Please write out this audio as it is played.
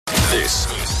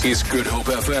This is Good Hope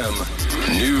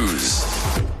FM News.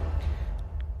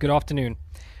 Good afternoon.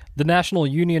 The National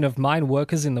Union of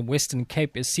Mineworkers in the Western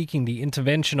Cape is seeking the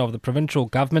intervention of the provincial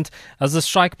government as the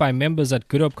strike by members at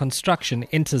Good Hope Construction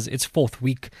enters its fourth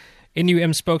week.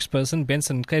 NUM spokesperson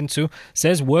Benson Nkentsu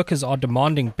says workers are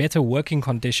demanding better working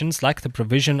conditions like the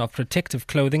provision of protective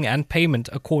clothing and payment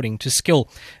according to skill.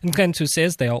 Nkentsu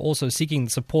says they are also seeking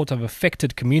the support of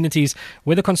affected communities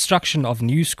where the construction of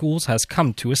new schools has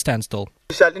come to a standstill.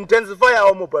 We shall intensify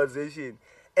our mobilization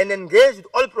and engage with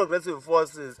all progressive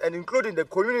forces and including the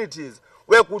communities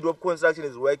where Good Hope Construction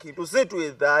is working to see to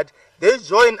it that they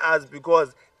join us,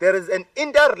 because there is an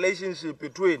interrelationship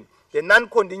between the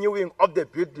non-continuing of the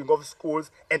building of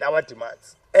schools and our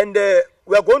demands. And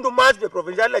we are going to march the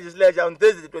provincial legislature on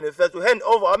Thursday the 21st to hand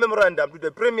over our memorandum to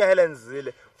the Premier Helen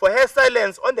Zille for her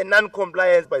silence on the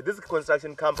non-compliance by this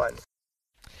construction company.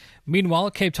 Meanwhile,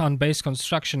 Cape Town-based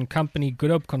construction company Good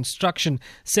Hope Construction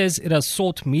says it has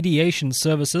sought mediation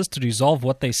services to resolve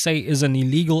what they say is an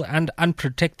illegal and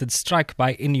unprotected strike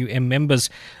by NUM members.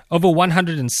 Over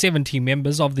 170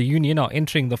 members of the union are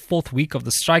entering the fourth week of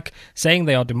the strike, saying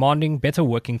they are demanding better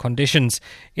working conditions.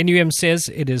 NUM says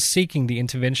it is seeking the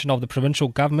intervention of the provincial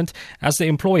government as the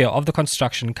employer of the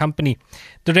construction company.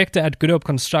 Director at Good Hope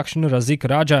Construction, Razik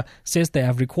Raja, says they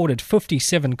have recorded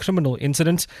 57 criminal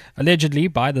incidents allegedly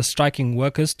by the striking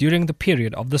workers during the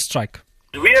period of the strike.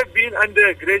 We have been under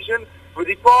aggression for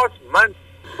the past month.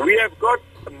 We have got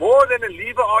more than a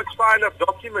lever arch file of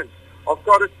documents, of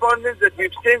correspondence that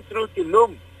we've sent through to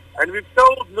NUM, and we've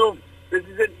told NUM this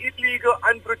is an illegal,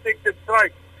 unprotected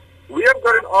strike. We have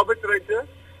got an arbitrator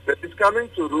that is coming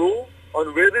to rule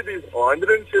on whether these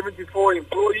 174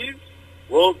 employees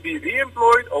will be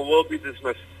re-employed or will be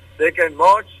dismissed. They can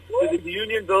march to the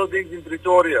union buildings in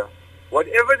Pretoria.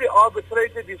 Whatever the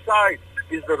arbitrator decides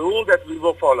is the rule that we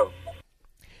will follow.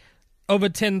 Over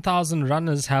 10,000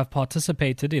 runners have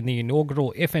participated in the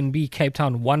inaugural FNB Cape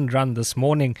Town 1 run this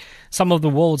morning. Some of the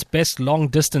world's best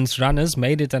long-distance runners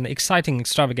made it an exciting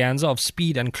extravaganza of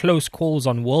speed and close calls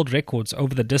on world records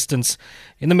over the distance.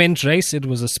 In the men's race, it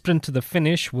was a sprint to the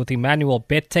finish, with Emmanuel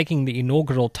Bett taking the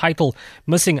inaugural title,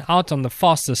 missing out on the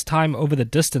fastest time over the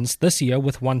distance this year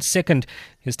with 1 second.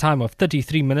 His time of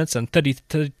 33 minutes and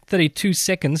 32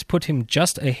 seconds put him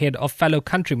just ahead of fellow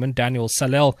countryman Daniel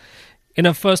Salel. In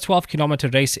her first 12-kilometer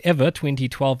race ever,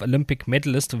 2012 Olympic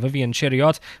medalist Vivian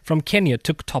Cheruiyot from Kenya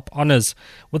took top honours.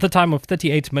 With a time of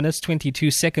 38 minutes 22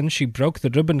 seconds, she broke the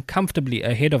ribbon comfortably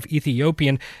ahead of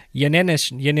Ethiopian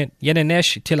Yenenesh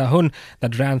Tilahun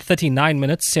that ran 39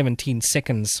 minutes 17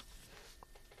 seconds.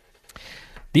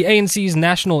 The ANC's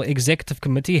National Executive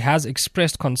Committee has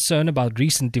expressed concern about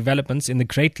recent developments in the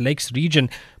Great Lakes region,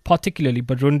 particularly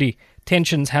Burundi.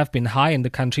 Tensions have been high in the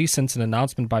country since an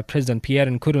announcement by President Pierre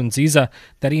Nkurunziza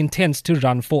that he intends to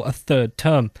run for a third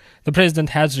term. The president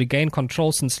has regained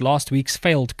control since last week's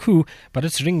failed coup, but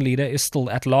its ringleader is still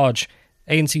at large.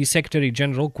 ANC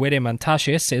Secretary-General Gwede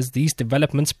Mantashe says these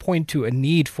developments point to a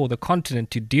need for the continent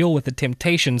to deal with the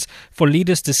temptations for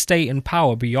leaders to stay in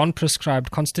power beyond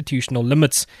prescribed constitutional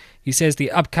limits. He says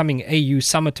the upcoming AU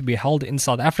summit to be held in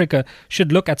South Africa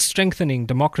should look at strengthening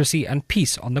democracy and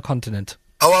peace on the continent.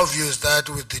 Our view is that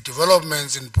with the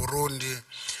developments in Burundi,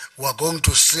 we are going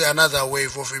to see another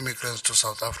wave of immigrants to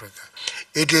South Africa.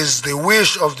 It is the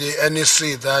wish of the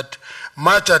NEC that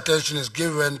much attention is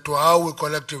given to how we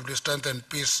collectively strengthen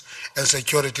peace and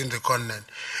security in the continent.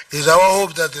 It is our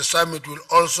hope that the summit will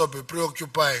also be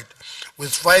preoccupied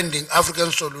with finding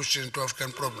African solutions to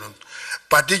African problems,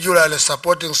 particularly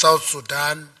supporting South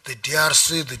Sudan, the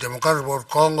DRC, the Democratic Republic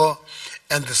of Congo,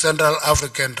 and the Central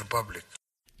African Republic.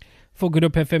 For Good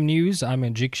Hope FM News, I'm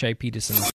Enjik Shea Peterson.